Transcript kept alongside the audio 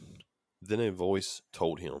Then a voice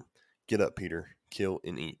told him, "Get up, Peter, kill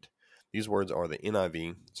and eat." These words are the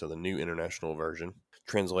NIV, so the New International Version,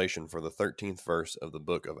 translation for the 13th verse of the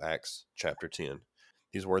book of Acts, chapter 10.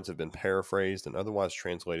 These words have been paraphrased and otherwise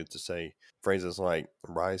translated to say phrases like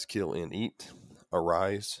rise, kill, and eat,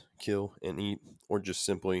 arise, kill, and eat, or just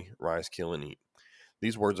simply rise, kill, and eat.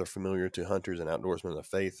 These words are familiar to hunters and outdoorsmen of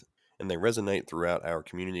faith, and they resonate throughout our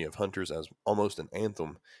community of hunters as almost an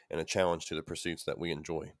anthem and a challenge to the pursuits that we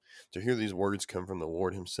enjoy. To hear these words come from the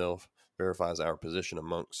Lord himself verifies our position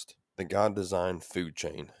amongst the God-designed food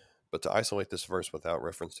chain. But to isolate this verse without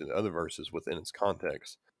reference to the other verses within its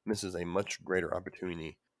context misses a much greater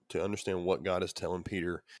opportunity to understand what God is telling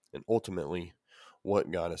Peter and ultimately what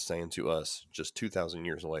God is saying to us just 2,000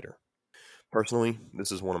 years later. Personally,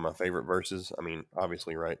 this is one of my favorite verses. I mean,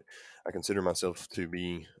 obviously, right? I consider myself to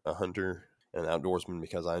be a hunter and an outdoorsman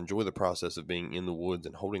because I enjoy the process of being in the woods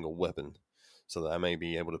and holding a weapon so that I may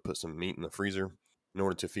be able to put some meat in the freezer in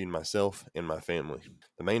order to feed myself and my family.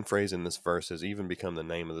 The main phrase in this verse has even become the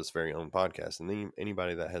name of this very own podcast. And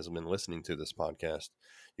anybody that has been listening to this podcast,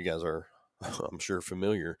 you guys are, I'm sure,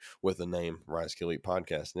 familiar with the name Rise, Kill, Eat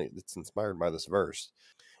Podcast. And it's inspired by this verse.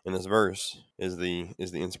 And this verse is the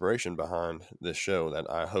inspiration behind this show that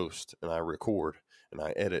I host and I record and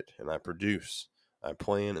I edit and I produce. I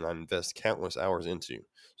plan and I invest countless hours into.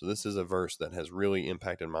 So this is a verse that has really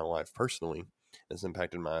impacted my life personally. It's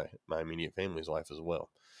impacted my immediate family's life as well.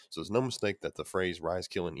 So it's no mistake that the phrase rise,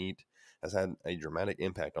 kill, and eat has had a dramatic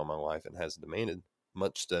impact on my life and has demanded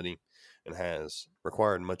much study and has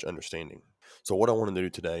required much understanding. So what I want to do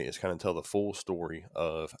today is kind of tell the full story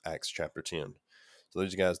of Acts chapter 10. So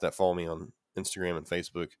those guys that follow me on Instagram and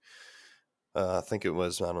Facebook, I think it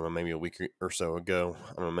was, I don't know, maybe a week or so ago.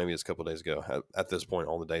 I don't know, maybe it's a couple of days ago. At this point,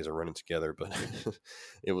 all the days are running together, but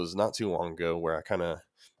it was not too long ago where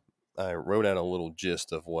I wrote out a little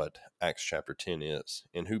gist of what Acts chapter 10 is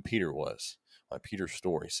and who Peter was, like Peter's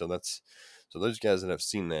story. So those guys that have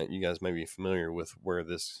seen that, you guys may be familiar with where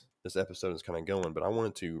this episode is kind of going, but I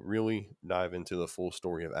wanted to really dive into the full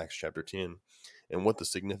story of Acts chapter 10 and what the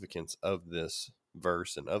significance of this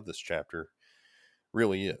verse and of this chapter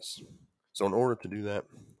really is. So in order to do that,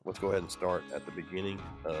 let's go ahead and start at the beginning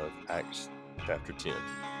of Acts chapter 10.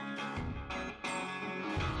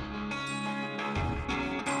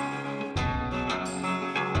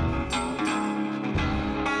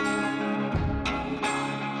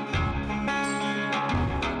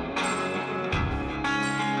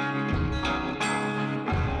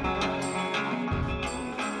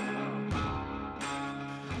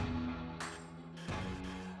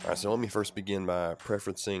 All right, so let me first begin by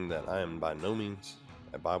prefacing that I am by no means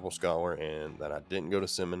a Bible scholar and that I didn't go to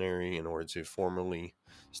seminary in order to formally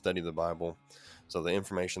study the Bible. So the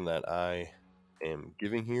information that I am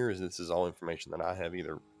giving here this is all information that I have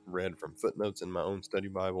either read from footnotes in my own study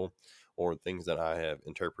Bible or things that I have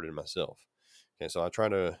interpreted myself. Okay, so I try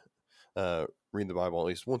to read the Bible at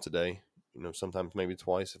least once a day, sometimes maybe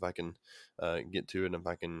twice if I can get to it and if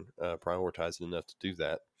I can prioritize it enough to do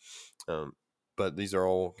that. But these are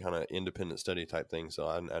all kind of independent study type things. So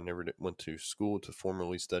I never went to school to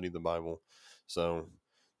formally study the Bible. So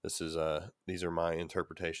these are my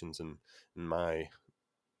interpretations and my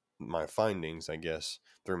findings, I guess,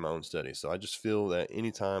 through my own study. So I just feel that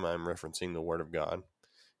anytime I'm referencing the Word of God,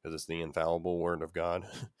 because it's the infallible Word of God,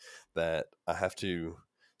 that I have to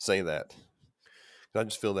say that. I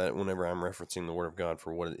just feel that whenever I'm referencing the Word of God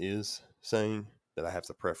for what it is saying, that I have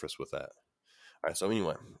to preface with that. All right, so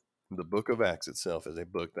anyway, the book of Acts itself is a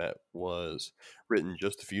book that was written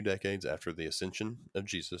just a few decades after the ascension of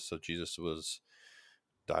Jesus. So Jesus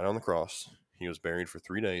died on the cross. He was buried for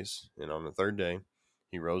 3 days. And on the third day,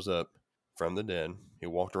 he rose up from the dead. He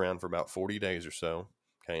walked around for about 40 days or so.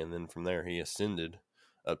 Okay. And then from there, he ascended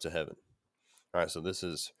up to heaven. All right. So this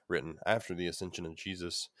is written after the ascension of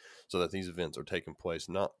Jesus so that these events are taking place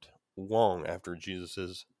not long after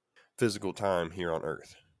Jesus's physical time here on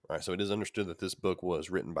earth. All right, so it is understood that this book was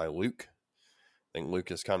written by Luke. I think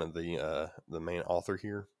Luke is kind of the main author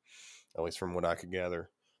here, at least from what I could gather.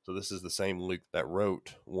 So this is the same Luke that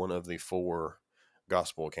wrote one of the 4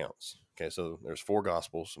 gospel accounts. Okay, so there's 4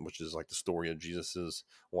 gospels, which is like the story of Jesus's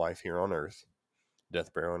life here on earth,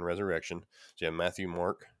 death, burial, and resurrection. So you have Matthew,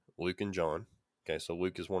 Mark, Luke, and John. Okay, so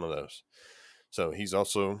Luke is one of those. So he's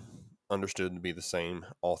also understood to be the same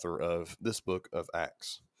author of this book of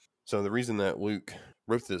Acts. So the reason that Luke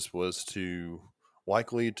wrote this was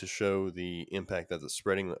likely to show the impact that the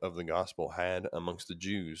spreading of the gospel had amongst the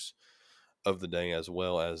Jews of the day as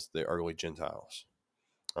well as the early Gentiles.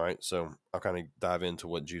 All right, so I'll kind of dive into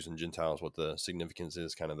what Jews and Gentiles, what the significance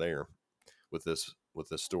is kind of there with this with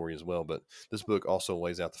this story as well. But this book also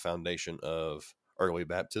lays out the foundation of early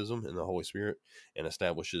baptism in the Holy Spirit and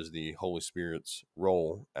establishes the Holy Spirit's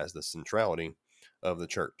role as the centrality of the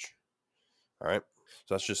church. All right.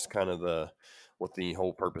 So that's just kind of what the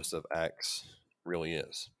whole purpose of Acts really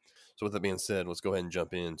is. So with that being said, let's go ahead and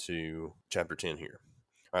jump into chapter 10 here.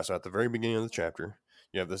 All right. So at the very beginning of the chapter,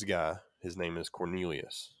 you have this guy. His name is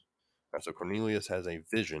Cornelius. All right. So Cornelius has a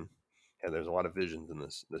vision. And there's a lot of visions in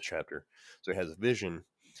this chapter. So he has a vision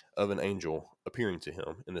of an angel appearing to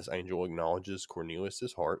him, and this angel acknowledges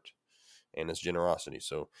Cornelius's heart and his generosity.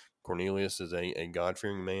 So Cornelius is a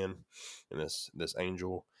God-fearing man, and this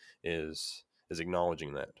angel is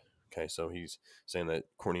acknowledging that. Okay, so he's saying that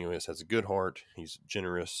Cornelius has a good heart, he's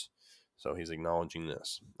generous, so he's acknowledging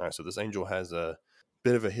this. All right, so this angel has a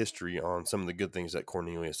bit of a history on some of the good things that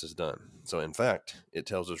Cornelius has done. So in fact, it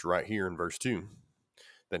tells us right here in verse 2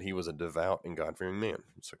 that he was a devout and God-fearing man,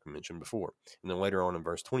 as I mentioned before. And then later on in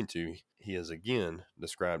verse 22, he is again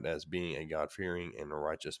described as being a God-fearing and a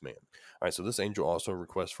righteous man. All right, so this angel also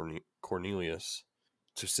requests from Cornelius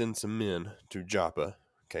to send some men to Joppa.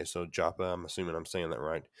 Okay, so Joppa, I'm assuming I'm saying that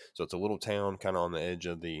right. So it's a little town kind of on the edge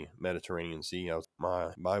of the Mediterranean Sea.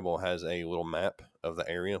 My Bible has a little map of the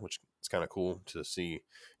area, which is kind of cool to see,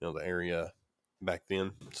 the area back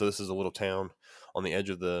then. So this is a little town on the edge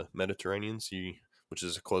of the Mediterranean Sea, which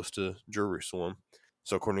is close to Jerusalem.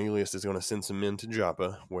 So Cornelius is going to send some men to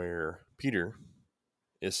Joppa, where Peter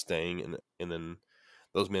is staying, and then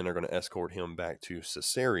those men are going to escort him back to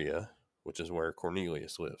Caesarea, which is where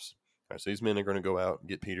Cornelius lives. All right, so these men are going to go out,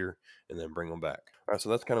 get Peter, and then bring him back. All right, so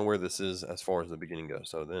that's kind of where this is as far as the beginning goes.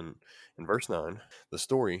 So then in verse 9, the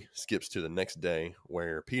story skips to the next day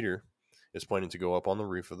where Peter is planning to go up on the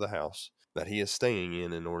roof of the house that he is staying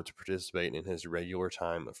in order to participate in his regular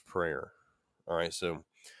time of prayer. All right, so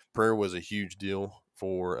prayer was a huge deal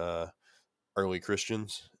for early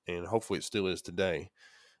Christians, and hopefully it still is today.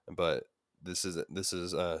 But this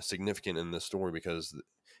is significant in this story because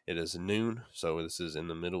it is noon, so this is in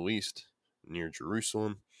the Middle East near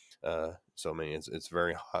Jerusalem. So I mean, it's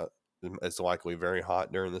very hot. It's likely very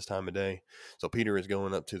hot during this time of day. So Peter is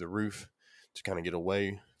going up to the roof to kind of get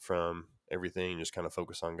away from everything, just kind of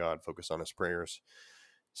focus on God, focus on his prayers.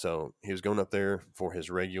 So he was going up there for his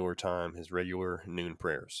regular time, his regular noon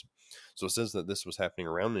prayers. So it says that this was happening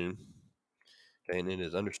around noon. Okay, and it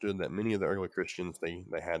is understood that many of the early Christians, they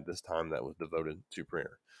had this time that was devoted to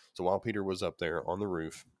prayer. So while Peter was up there on the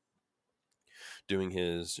roof doing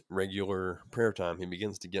his regular prayer time, he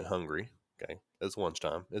begins to get hungry. Okay, it's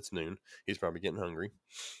lunchtime, it's noon. He's probably getting hungry.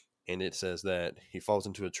 And it says that he falls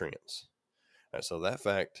into a trance. Right, so that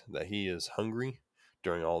fact that he is hungry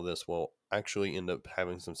during all this will actually end up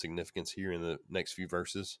having some significance here in the next few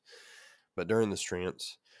verses. But during this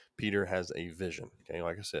trance, Peter has a vision. Okay,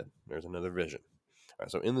 like I said, there's another vision. All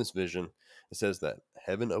right, so in this vision, it says that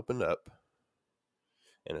heaven opened up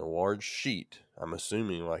and a large sheet, I'm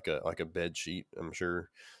assuming like a bed sheet, I'm sure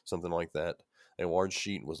something like that. A large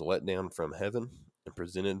sheet was let down from heaven and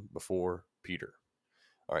presented before Peter.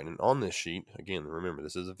 All right, and on this sheet, again, remember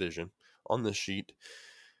this is a vision. On this sheet,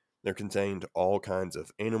 there contained all kinds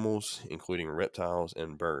of animals, including reptiles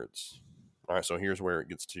and birds. All right, so here's where it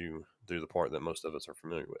gets to do the part that most of us are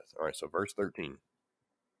familiar with. All right, so verse 13.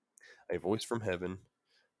 A voice from heaven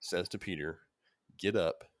says to Peter, "Get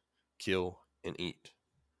up, kill, and eat."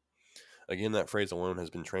 Again, that phrase alone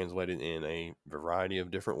has been translated in a variety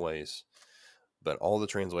of different ways, but all the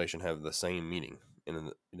translation have the same meaning. And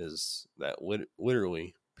it is that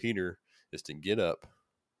literally Peter is to get up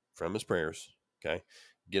from his prayers, okay?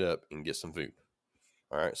 Get up and get some food.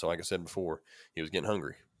 All right, so like I said before, he was getting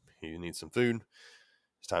hungry. He needs some food.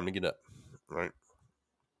 It's time to get up, all right?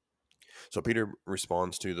 So Peter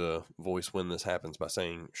responds to the voice when this happens by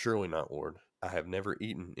saying, "Surely not, Lord. I have never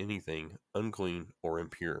eaten anything unclean or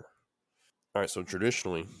impure." All right, so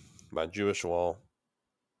traditionally, by Jewish law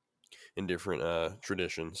in different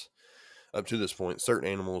traditions, up to this point, certain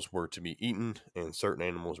animals were to be eaten and certain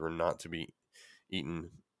animals were not to be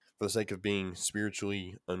eaten for the sake of being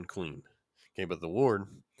spiritually unclean. Okay, but the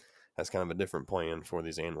Lord has kind of a different plan for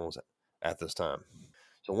these animals at this time.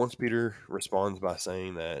 So once Peter responds by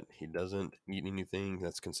saying that he doesn't eat anything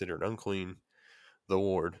that's considered unclean, the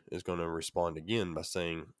Lord is going to respond again by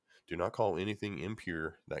saying, "Do not call anything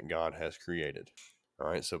impure that God has created." All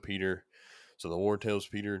right, so the Lord tells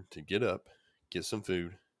Peter to get up, get some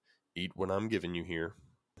food, eat what I'm giving you here.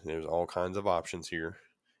 There's all kinds of options here.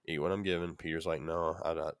 Eat what I'm giving. Peter's like, "No,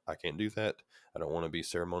 I can't do that. I don't want to be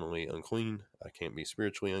ceremonially unclean. I can't be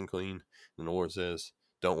spiritually unclean." And the Lord says,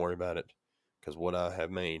 "Don't worry about it, because what I have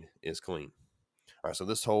made is clean." All right, so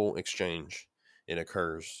this whole exchange, it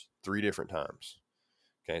occurs 3 different times.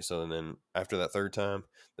 Okay, so then after that third time,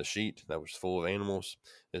 the sheet that was full of animals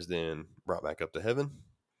is then brought back up to heaven,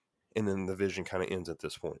 and then the vision kind of ends at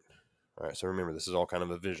this point. All right, so remember, this is all kind of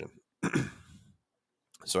a vision.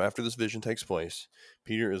 So after this vision takes place,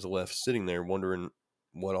 Peter is left sitting there wondering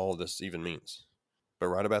what all this even means. But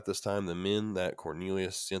right about this time, the men that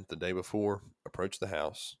Cornelius sent the day before approach the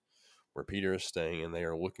house where Peter is staying, and they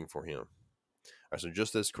are looking for him. All right, so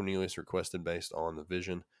just as Cornelius requested based on the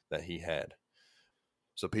vision that he had.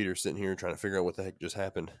 So Peter's sitting here trying to figure out what the heck just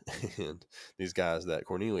happened. And these guys that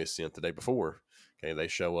Cornelius sent the day before, okay, they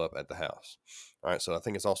show up at the house. All right, so I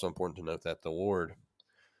think it's also important to note that the Lord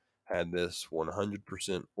had this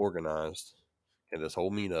 100% organized. Okay, this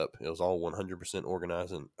whole meetup, it was all 100%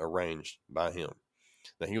 organized and arranged by him.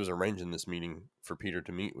 That he was arranging this meeting for Peter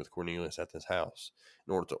to meet with Cornelius at this house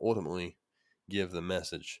in order to ultimately give the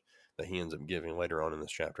message that he ends up giving later on in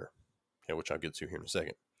this chapter, okay, which I'll get to here in a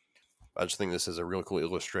second. I just think this is a really cool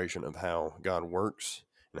illustration of how God works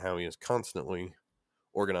and how he is constantly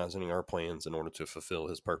organizing our plans in order to fulfill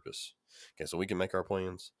his purpose. Okay, so we can make our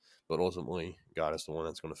plans, but ultimately, God is the one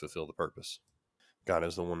that's going to fulfill the purpose. God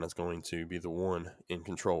is the one that's going to be the one in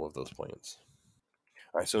control of those plans.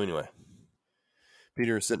 All right, so anyway,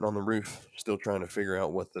 Peter is sitting on the roof, still trying to figure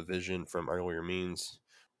out what the vision from earlier means,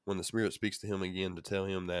 when the Spirit speaks to him again to tell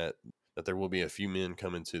him that there will be a few men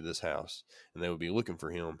coming to this house, and they will be looking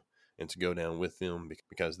for him, and to go down with them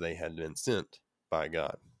because they had been sent by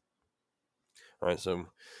God. All right, so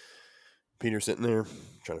Peter's sitting there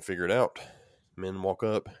trying to figure it out. Men walk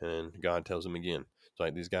up, and God tells him again. It's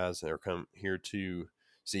like, these guys are come here to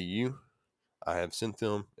see you. I have sent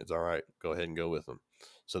them. It's all right. Go ahead and go with them.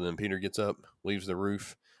 So then Peter gets up, leaves the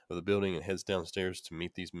roof of the building, and heads downstairs to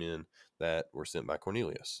meet these men that were sent by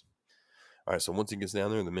Cornelius. All right, so once he gets down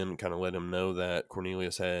there, the men kind of let him know that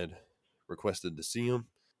Cornelius had requested to see him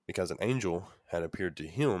because an angel had appeared to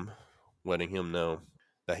him, letting him know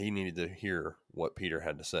that he needed to hear what Peter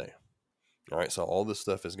had to say. All right, so all this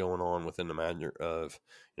stuff is going on within a matter of,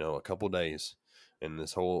 a couple days, and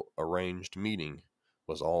this whole arranged meeting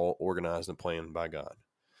was all organized and planned by God.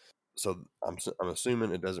 So I'm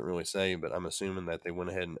assuming, it doesn't really say, but I'm assuming that they went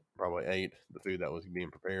ahead and probably ate the food that was being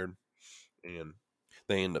prepared, and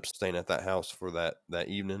they end up staying at that house for that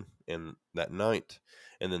evening and that night,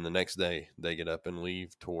 and then the next day they get up and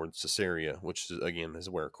leave towards Caesarea, which is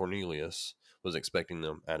where Cornelius was expecting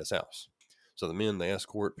them at his house. So the men, they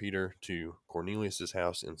escort Peter to Cornelius's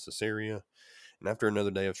house in Caesarea, and after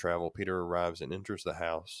another day of travel, Peter arrives and enters the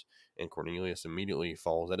house, and Cornelius immediately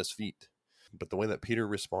falls at his feet. But the way that Peter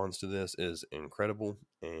responds to this is incredible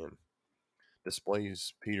and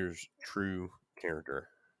displays Peter's true character.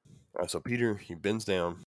 All right, so Peter, he bends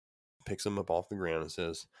down, picks him up off the ground, and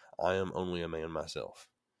says, I am only a man myself.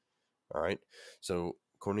 All right, so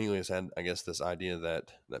Cornelius had, I guess, this idea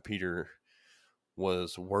that Peter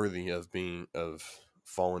was worthy of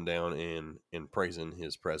falling down and praising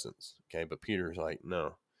his presence. Okay, but Peter's like,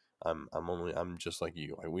 no, I'm just like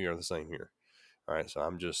you. Like, we are the same here. All right, so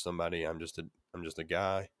I'm just somebody. I'm just a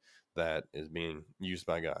guy that is being used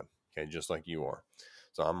by God. Okay, just like you are.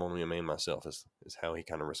 So I'm only a man myself. Is how he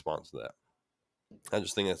kind of responds to that. I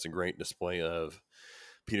just think that's a great display of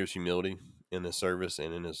Peter's humility in his service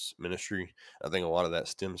and in his ministry. I think a lot of that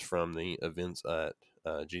stems from the events at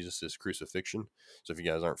Jesus' crucifixion. So if you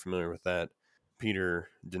guys aren't familiar with that, Peter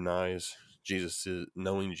denies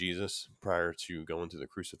knowing Jesus prior to going to the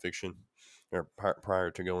crucifixion, or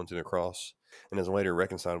prior to going to the cross, and is later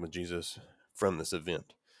reconciled with Jesus from this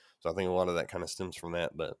event. So I think a lot of that kind of stems from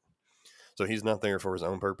that. But so he's not there for his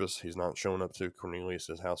own purpose. He's not showing up to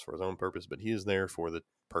Cornelius' house for his own purpose, but he is there for the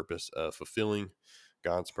purpose of fulfilling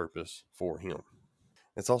God's purpose for him.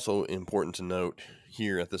 It's also important to note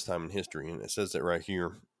here at this time in history, and it says that right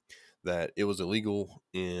here, that it was illegal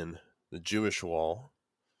in the Jewish law,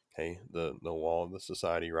 okay, the law of the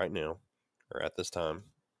society right now, or at this time,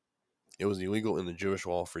 it was illegal in the Jewish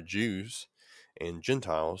law for Jews and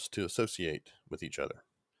Gentiles to associate with each other.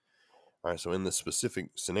 All right, so in this specific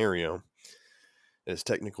scenario, it's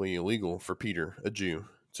technically illegal for Peter, a Jew,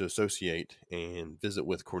 to associate and visit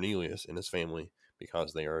with Cornelius and his family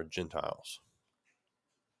because they are Gentiles.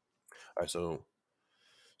 All right, so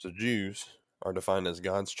Jews are defined as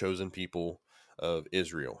God's chosen people of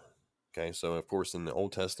Israel. Okay, so of course in the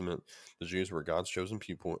Old Testament, the Jews were God's chosen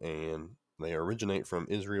people and they originate from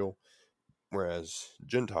Israel, whereas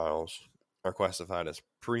Gentiles are classified as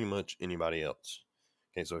pretty much anybody else.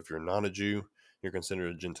 Okay, so if you're not a Jew, you're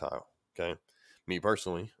considered a Gentile. Okay, me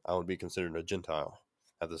personally, I would be considered a Gentile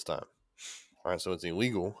at this time. All right, so it's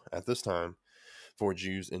illegal at this time for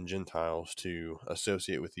Jews and Gentiles to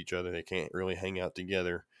associate with each other. They can't really hang out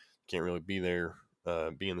together, can't really be there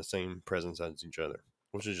be in the same presence as each other,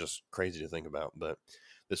 which is just crazy to think about. But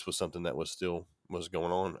this was something that was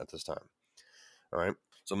going on at this time. All right.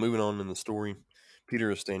 So moving on in the story,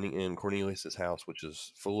 Peter is standing in Cornelius' house, which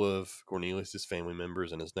is full of Cornelius' family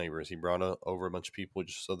members and his neighbors. He brought over a bunch of people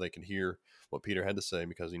just so they could hear what Peter had to say,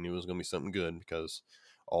 because he knew it was going to be something good, because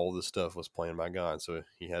all this stuff was planned by God. So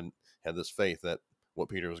he had this faith that what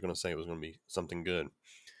Peter was going to say was going to be something good.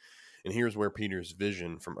 And here's where Peter's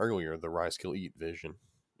vision from earlier, the rise, kill, eat vision,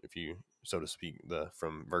 if you so to speak,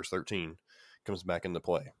 from verse 13, comes back into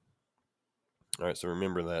play. All right, so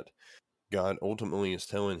remember that God ultimately is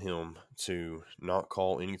telling him to not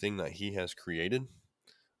call anything that he has created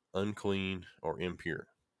unclean or impure.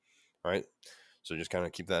 All right, so just kind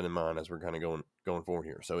of keep that in mind as we're kind of going forward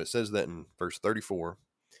here. So it says that in verse 34,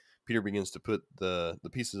 Peter begins to put the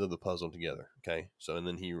pieces of the puzzle together. Okay, so and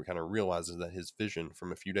then he kind of realizes that his vision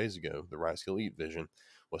from a few days ago, the rise, kill, eat vision,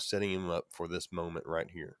 was setting him up for this moment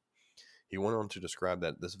right here. He went on to describe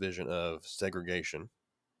that this vision of segregation.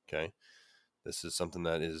 Okay, this is something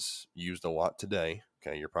that is used a lot today.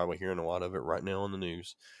 Okay, you're probably hearing a lot of it right now on the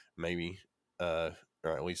news, maybe, or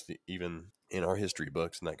at least even in our history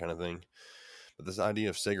books and that kind of thing. But this idea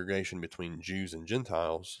of segregation between Jews and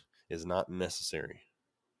Gentiles is not necessary.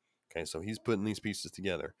 Okay, so he's putting these pieces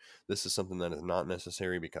together. This is something that is not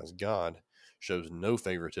necessary because God shows no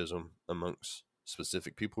favoritism amongst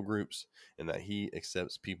specific people groups, and that he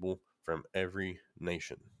accepts people from every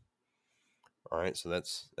nation. All right, so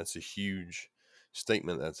that's a huge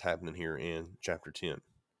statement that's happening here in chapter 10.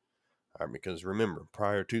 All right, because remember,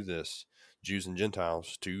 prior to this, Jews and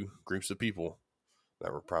Gentiles, two groups of people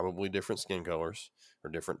that were probably different skin colors, or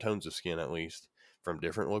different tones of skin at least, from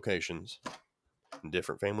different locations,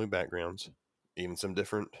 different family backgrounds, even some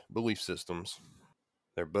different belief systems.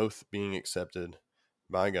 They're both being accepted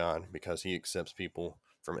by God because he accepts people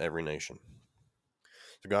from every nation.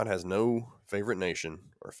 So God has no favorite nation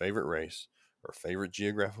or favorite race or favorite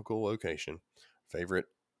geographical location, favorite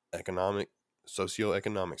economic,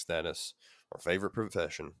 socioeconomic status, or favorite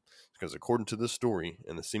profession, because according to this story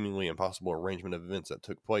and the seemingly impossible arrangement of events that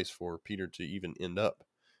took place for Peter to even end up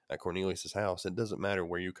at Cornelius' house, it doesn't matter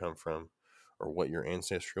where you come from or what your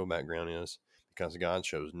ancestral background is, because God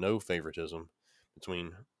shows no favoritism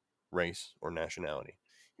between race or nationality.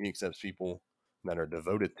 He accepts people that are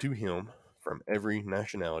devoted to him from every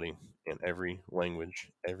nationality and every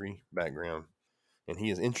language, every background. And he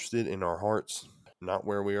is interested in our hearts, not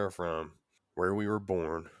where we are from, where we were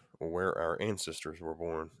born, or where our ancestors were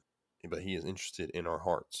born, but he is interested in our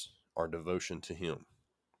hearts, our devotion to him.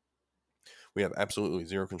 We have absolutely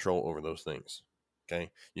zero control over those things.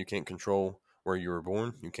 Okay? You can't control where you were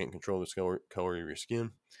born. You can't control the color of your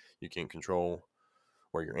skin. You can't control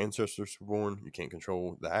where your ancestors were born. You can't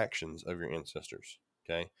control the actions of your ancestors.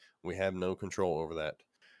 Okay? We have no control over that.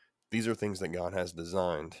 These are things that God has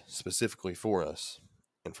designed specifically for us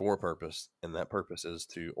and for a purpose, and that purpose is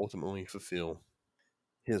to ultimately fulfill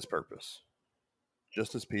his purpose,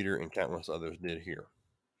 just as Peter and countless others did here.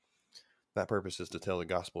 That purpose is to tell the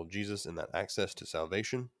gospel of Jesus, and that access to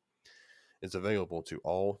salvation is available to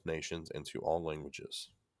all nations and to all languages.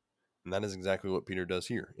 And that is exactly what Peter does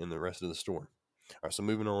here in the rest of the story. All right, so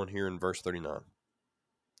moving on here in verse 39.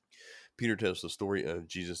 Peter tells the story of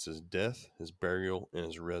Jesus' death, his burial, and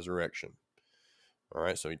his resurrection. All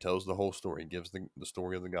right, so he tells the whole story. He gives the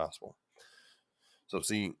story of the gospel. So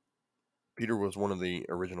see, Peter was one of the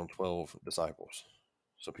original 12 disciples.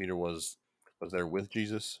 So Peter was there with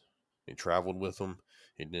Jesus. He traveled with him.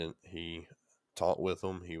 He taught with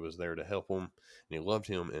him. He was there to help him, and he loved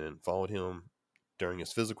him and followed him during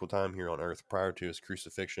his physical time here on earth prior to his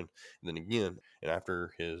crucifixion, and then again and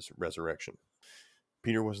after his resurrection.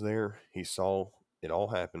 Peter was there. He saw it all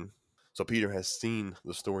happen. So Peter has seen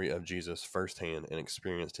the story of Jesus firsthand and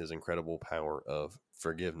experienced his incredible power of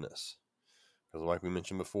forgiveness. Because like we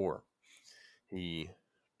mentioned before, he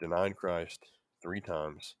denied Christ 3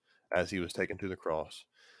 times as he was taken to the cross,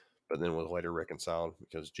 but then was later reconciled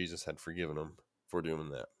because Jesus had forgiven him for doing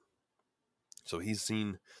that. So he's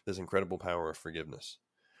seen this incredible power of forgiveness.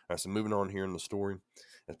 All right, so moving on here in the story,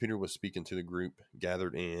 as Peter was speaking to the group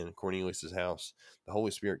gathered in Cornelius' house, the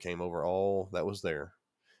Holy Spirit came over all that was there,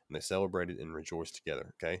 and they celebrated and rejoiced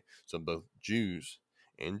together. Okay, so both Jews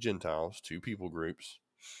and Gentiles, 2 people groups,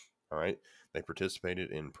 all right, they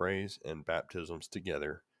participated in praise and baptisms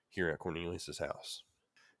together here at Cornelius' house.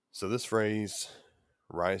 So this phrase,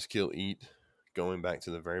 rise, kill, eat, going back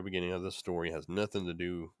to the very beginning of the story, has nothing to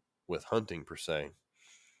do with hunting per se.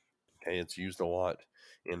 Okay, it's used a lot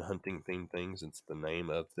in hunting themed things. It's the name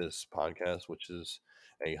of this podcast, which is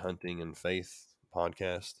a hunting and faith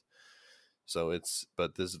podcast. So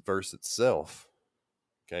but this verse itself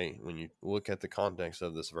Okay, when you look at the context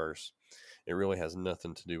of this verse, it really has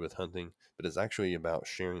nothing to do with hunting, but it's actually about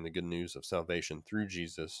sharing the good news of salvation through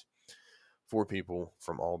Jesus for people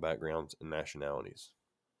from all backgrounds and nationalities.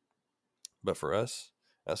 But for us,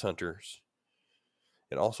 as hunters,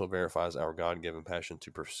 it also verifies our God-given passion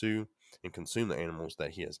to pursue and consume the animals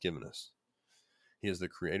that He has given us. He is the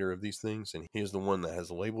creator of these things, and He is the one that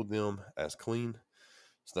has labeled them as clean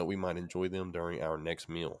so that we might enjoy them during our next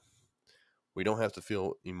meal. We don't have to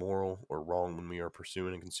feel immoral or wrong when we are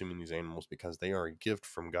pursuing and consuming these animals because they are a gift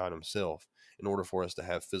from God Himself in order for us to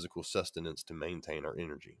have physical sustenance to maintain our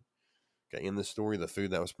energy. Okay, in this story, the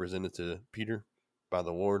food that was presented to Peter by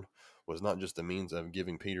the Lord was not just a means of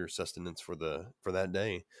giving Peter sustenance for that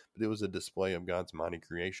day, but it was a display of God's mighty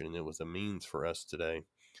creation, and it was a means for us today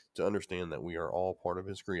to understand that we are all part of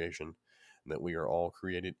His creation, and that we are all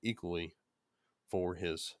created equally for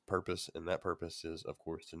His purpose, and that purpose is, of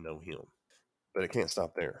course, to know Him. But it can't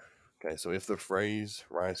stop there. Okay, so if the phrase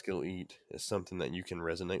rise, kill, eat is something that you can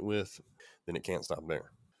resonate with, then it can't stop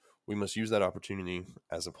there. We must use that opportunity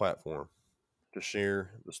as a platform to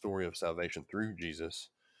share the story of salvation through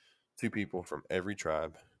Jesus to people from every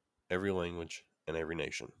tribe, every language, and every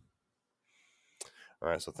nation. All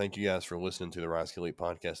right, so thank you guys for listening to the Rise Kill Eat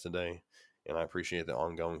podcast today, and I appreciate the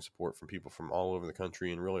ongoing support from people from all over the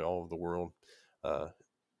country and really all over the world.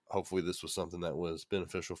 Hopefully this was something that was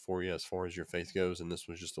beneficial for you as far as your faith goes, and this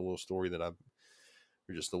was just a little story or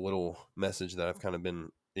just a little message that I've kind of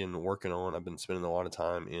been working on. I've been spending a lot of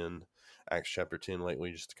time in Acts chapter 10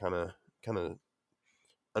 lately, just to kind of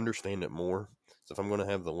understand it more. So if I'm going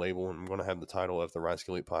to have the label and I'm going to have the title of the Rise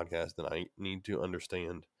Kill Eat podcast, then I need to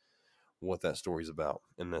understand what that story is about,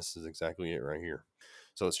 and this is exactly it right here.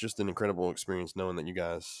 So it's just an incredible experience knowing that you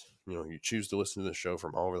guys, you choose to listen to the show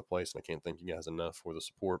from all over the place, and I can't thank you guys enough for the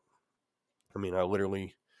support. I mean, I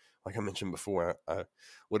literally, like I mentioned before, I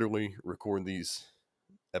literally record these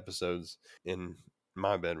episodes in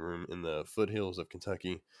my bedroom in the foothills of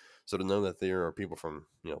Kentucky. So to know that there are people from,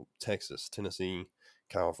 Texas, Tennessee,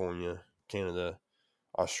 California, Canada,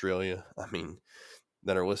 Australia,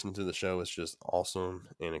 that are listening to the show is just awesome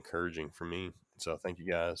and encouraging for me. So thank you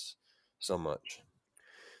guys so much.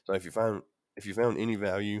 So if you found any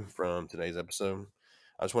value from today's episode,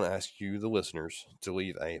 I just want to ask you, the listeners, to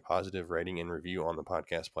leave a positive rating and review on the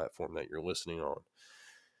podcast platform that you're listening on.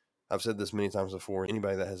 I've said this many times before.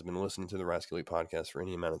 Anybody that has been listening to the Rise Kill Eat podcast for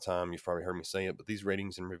any amount of time, you've probably heard me say it, but these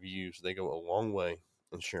ratings and reviews, they go a long way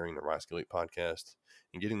in sharing the Rise Kill Eat podcast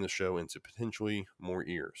and getting the show into potentially more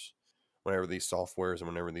ears. Whenever these softwares and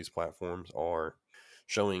whenever these platforms are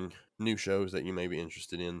showing new shows that you may be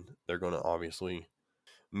interested in, they're going to obviously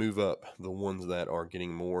move up the ones that are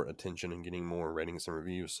getting more attention and getting more ratings and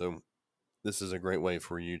reviews. So this is a great way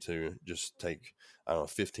for you to just take,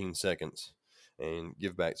 15 seconds and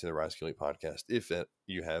give back to the Rise Kill Eat podcast if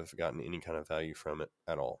you have gotten any kind of value from it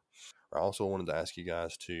at all. I also wanted to ask you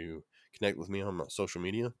guys to connect with me on my social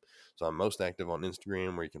media. So I'm most active on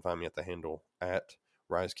Instagram, where you can find me at the handle at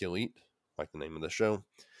Rise Kill Eat, like the name of the show.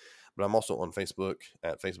 But I'm also on Facebook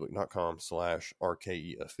at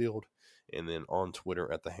facebook.com/RKEafield, and then on Twitter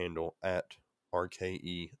at the handle at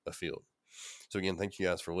RKEafield. So again, thank you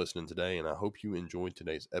guys for listening today, and I hope you enjoyed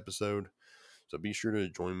today's episode. So be sure to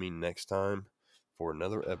join me next time for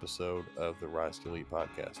another episode of the Rise Kill Eat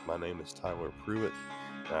podcast. My name is Tyler Pruitt.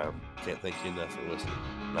 I can't thank you enough for listening,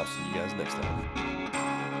 and I'll see you guys next time.